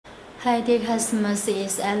Hi dear customers,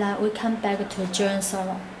 it's Ella. Welcome back to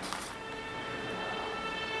jordansole.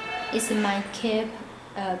 It's my keep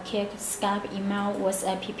Skype email with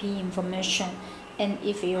app information, and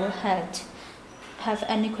if you have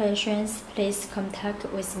any questions, please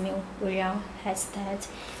contact with me without hesitate,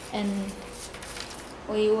 and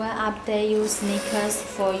we will update you sneakers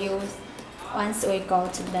for you once we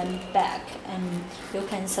got them back, and you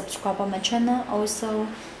can subscribe on my channel. Also,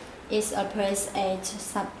 it's appreciate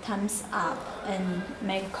some thumbs up and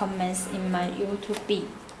make comments in my YouTube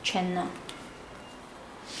channel.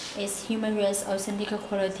 It's human race authentic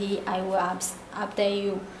quality. I will update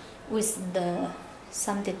you with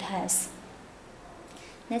some details.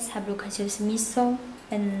 Let's have a look at this midsole,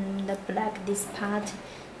 and the black this part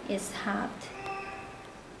is hard,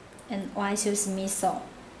 and white shoes midsole.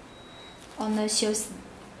 On the shoes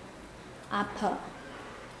upper,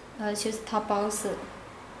 shoes top box.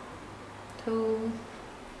 To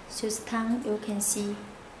shoes tongue, you can see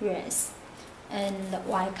red and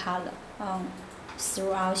white color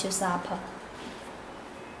throughout shoes upper.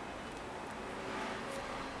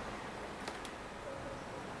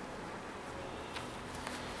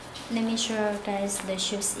 Let me show you guys the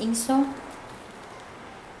shoes insole.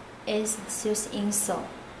 Is shoes insole.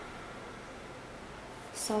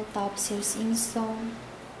 So top shoes insole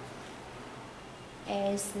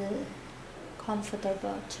is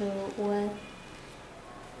comfortable to wear.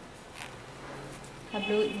 I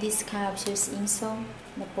blue this kind of shoes insole,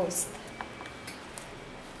 the post,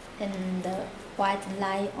 and the white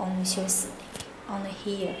line on shoes on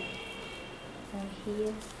here,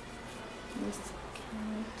 this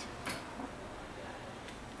kind,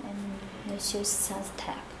 and the shoes size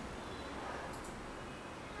tag.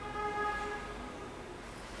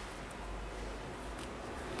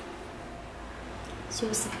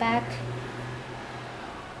 Shoes back.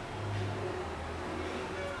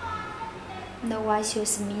 The white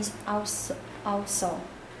shoes means also.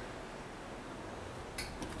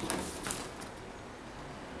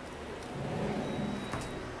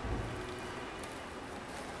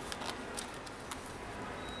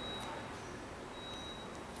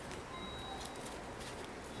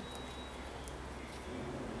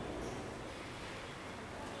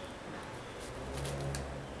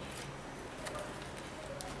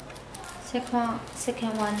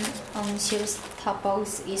 Second one on shoes top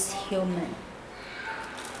box is human.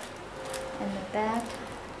 And the back,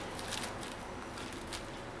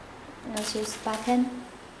 the shoes button.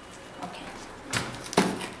 Okay.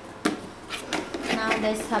 Now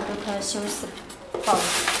let's have a look at shoes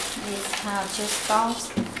box. This have shoes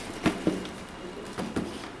box.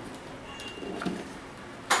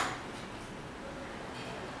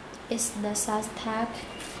 It's the size tag.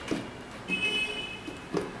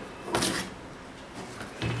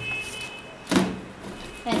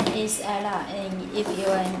 And it's Ella. And if you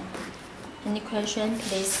want any question,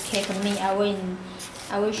 please click me. I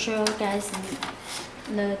will show you guys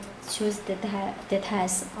the shoes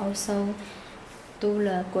details. Also do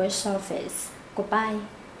the great surface. Goodbye.